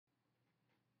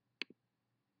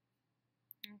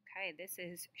Okay, this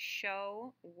is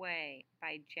Show Way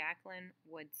by Jacqueline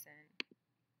Woodson.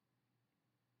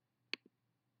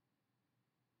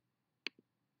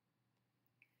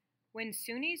 When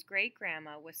Suni's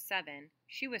great-grandma was 7,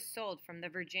 she was sold from the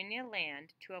Virginia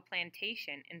land to a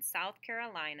plantation in South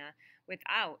Carolina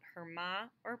without her ma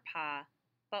or pa,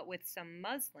 but with some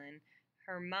muslin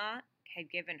her ma had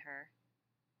given her,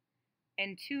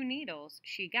 and 2 needles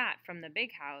she got from the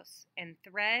big house, and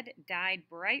thread dyed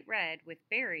bright red with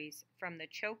berries from the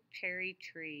chokecherry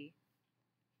tree.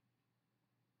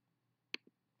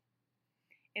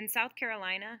 In South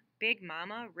Carolina, Big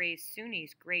Mama raised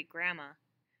Suni's great-grandma,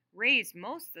 raised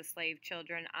most of the slave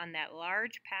children on that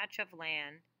large patch of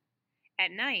land.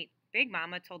 At night, Big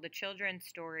Mama told the children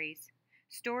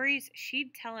stories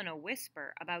she'd tell in a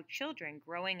whisper about children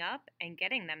growing up and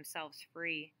getting themselves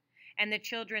free, and the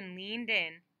children leaned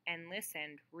in and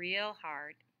listened real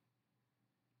hard.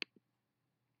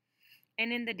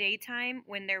 And in the daytime,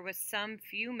 when there was some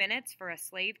few minutes for a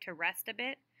slave to rest a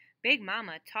bit, Big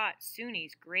Mama taught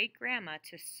Suni's great-grandma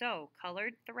to sew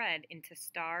colored thread into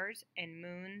stars and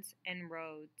moons and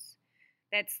roads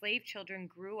that slave children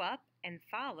grew up and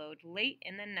followed late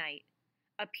in the night,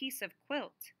 a piece of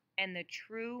quilt and the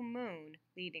true moon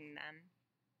leading them.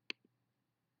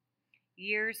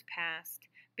 Years passed.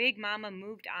 Big Mama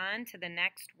moved on to the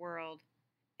next world,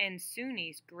 and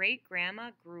Suni's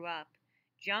great-grandma grew up,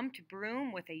 jumped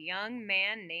broom with a young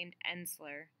man named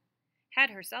Ensler, had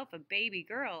herself a baby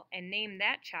girl and named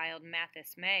that child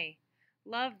Mathis May.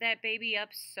 Loved that baby up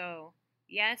so.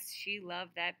 Yes, she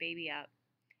loved that baby up.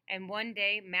 And one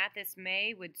day Mathis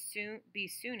May would soon be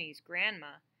Suni's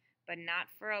grandma, but not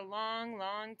for a long,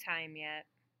 long time yet.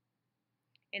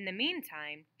 In the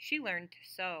meantime, she learned to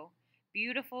sew.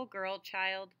 Beautiful girl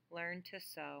child learned to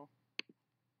sew.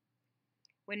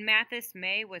 When Mathis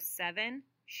May was 7,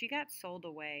 she got sold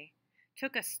away,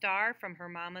 took a star from her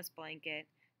mama's blanket,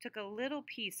 took a little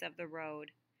piece of the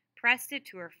road, pressed it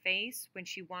to her face when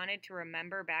she wanted to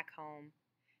remember back home,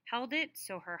 held it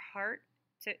to her heart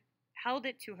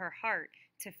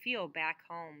to feel back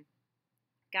home,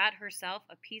 got herself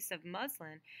a piece of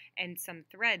muslin and some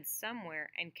thread somewhere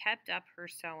and kept up her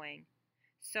sewing.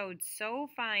 Sewed so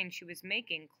fine she was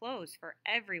making clothes for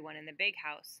everyone in the big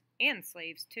house, and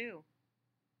slaves too.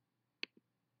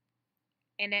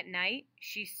 And at night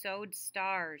she sewed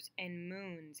stars and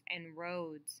moons and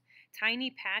roads, tiny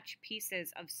patch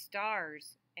pieces of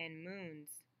stars and moons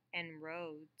and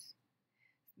roads.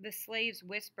 The slaves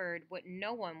whispered what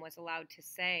no one was allowed to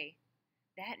say.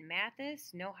 That Mathis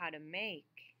know how to make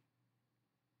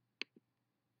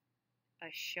a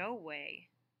show way.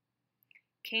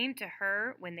 Came to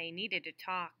her when they needed to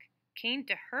talk, came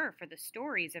to her for the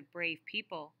stories of brave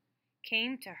people,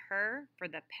 came to her for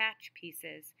the patch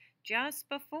pieces just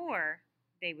before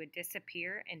they would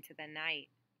disappear into the night.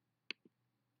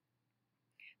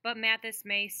 But Mathis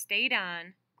May stayed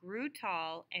on, grew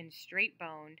tall and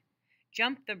straight-boned,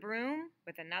 jumped the broom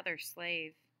with another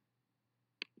slave.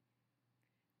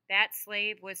 That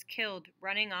slave was killed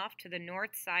running off to the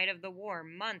north side of the war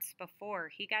months before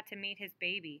he got to meet his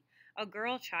baby, a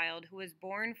girl child who was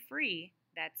born free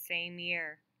that same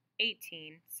year,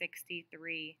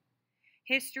 1863.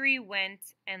 History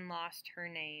went and lost her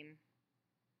name.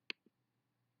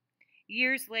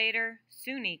 Years later,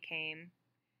 Suni came.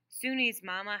 Suni's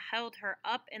mama held her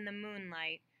up in the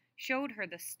moonlight, showed her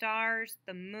the stars,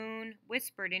 the moon,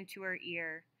 whispered into her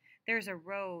ear, "There's a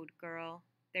road, girl,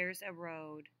 there's a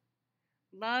road."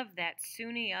 Loved that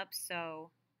Suni up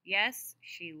so. Yes,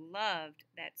 she loved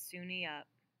that Suni up.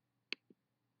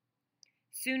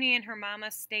 Suni and her mama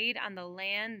stayed on the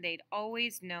land they'd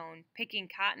always known, picking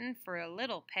cotton for a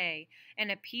little pay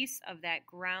and a piece of that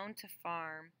ground to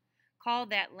farm. Called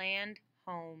that land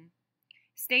home.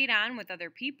 Stayed on with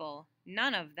other people,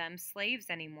 none of them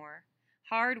slaves anymore.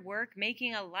 Hard work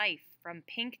making a life from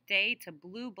pink day to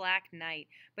blue-black night,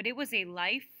 but it was a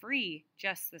life free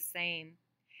just the same.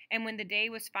 And when the day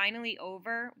was finally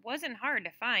over, wasn't hard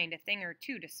to find a thing or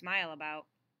two to smile about.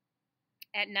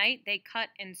 At night they cut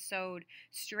and sewed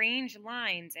strange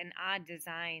lines and odd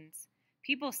designs.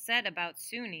 People said about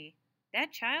Suni,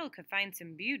 that child could find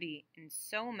some beauty in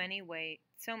so many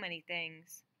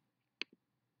things.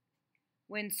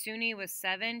 When Suni was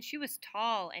 7, she was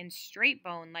tall and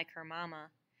straight-boned like her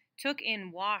mama, took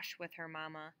in wash with her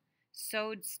mama,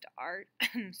 sewed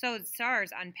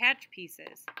stars on patch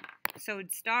pieces,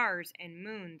 sewed stars and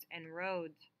moons and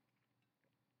roads,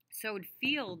 sewed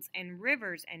fields and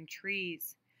rivers and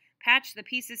trees, patched the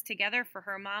pieces together for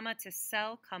her mama to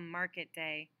sell come market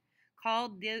day,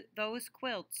 called those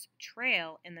quilts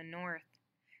Trail in the North,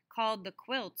 called the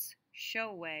quilts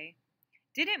Show Way,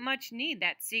 Didn't much need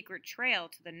that secret trail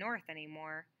to the north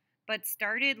anymore, but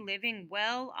started living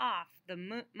well off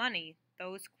the money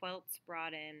those quilts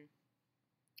brought in.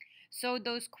 Sewed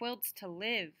those quilts to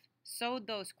live, sewed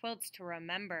those quilts to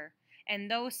remember,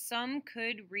 and though some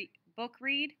could book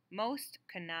read, most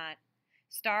could not.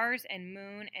 Stars and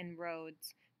moon and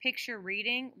roads, picture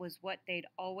reading was what they'd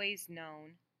always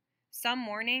known. Some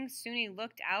morning, Suni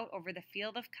looked out over the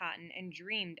field of cotton and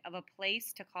dreamed of a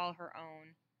place to call her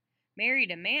own.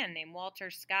 Married a man named Walter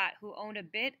Scott who owned a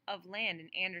bit of land in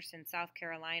Anderson, South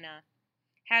Carolina.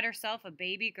 Had herself a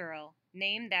baby girl,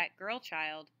 named that girl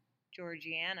child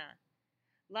Georgiana.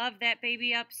 Loved that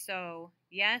baby up so.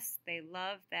 Yes, they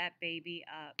loved that baby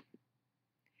up.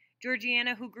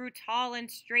 Georgiana, who grew tall and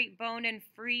straight boned and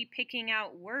free, picking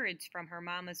out words from her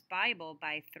mama's Bible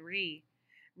by 3.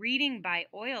 Reading by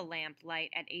oil lamp light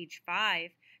at age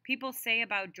 5, people say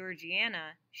about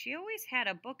Georgiana, she always had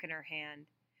a book in her hand.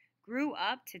 Grew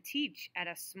up to teach at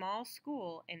a small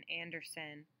school in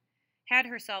Anderson. Had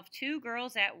herself 2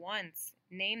 girls at once,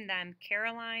 named them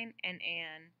Caroline and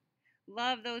Anne.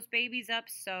 Loved those babies up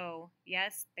so.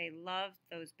 Yes, they loved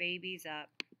those babies up.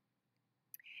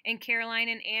 And Caroline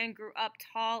and Anne grew up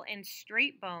tall and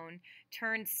straight boned,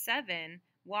 turned 7,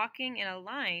 walking in a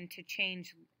line to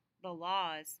change the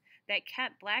laws that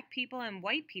kept black people and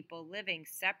white people living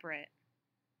separate.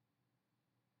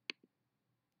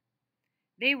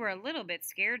 They were a little bit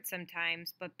scared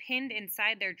sometimes, but pinned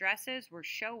inside their dresses were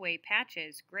show-way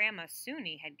patches Grandma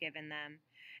Suni had given them.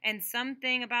 And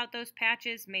something about those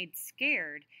patches made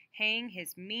Scared hang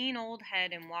his mean old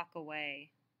head and walk away.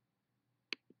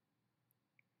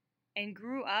 Anne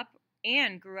grew up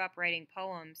writing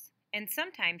poems, and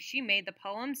sometimes she made the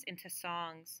poems into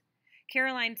songs.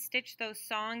 Caroline stitched those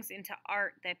songs into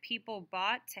art that people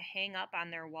bought to hang up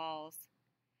on their walls.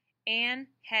 Anne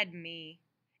had me,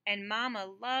 and Mama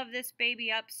loved this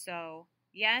baby up so.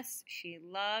 Yes, she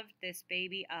loved this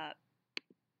baby up.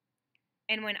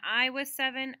 And when I was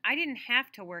 7, I didn't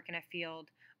have to work in a field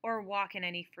or walk in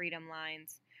any freedom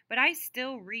lines, but I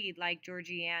still read like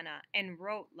Georgiana and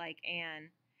wrote like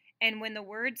Anne. And when the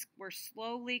words were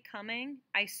slowly coming,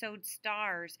 I sewed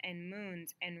stars and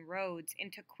moons and roads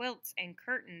into quilts and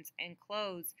curtains and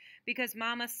clothes because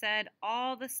Mama said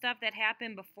all the stuff that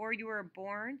happened before you were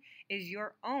born is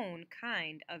your own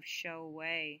kind of show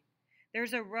way.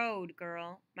 There's a road,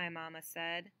 girl, my mama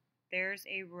said. There's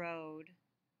a road.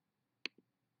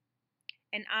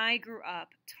 And I grew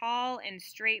up, tall and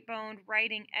straight boned,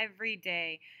 writing every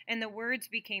day, and the words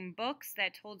became books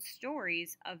that told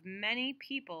stories of many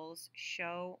people's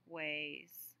show ways.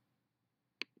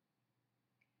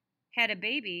 Had a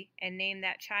baby and named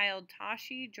that child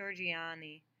Tashi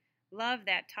Georgiani. Love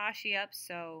that Tashi up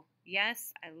so.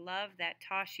 Yes, I love that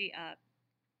Tashi up.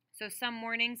 So some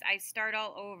mornings I start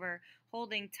all over,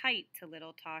 holding tight to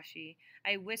little Tashi.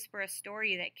 I whisper a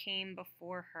story that came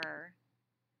before her.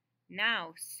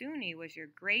 Now, Suni was your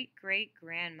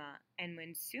great-great-grandma, and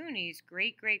when Suni's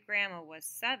great-great-grandma was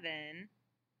 7,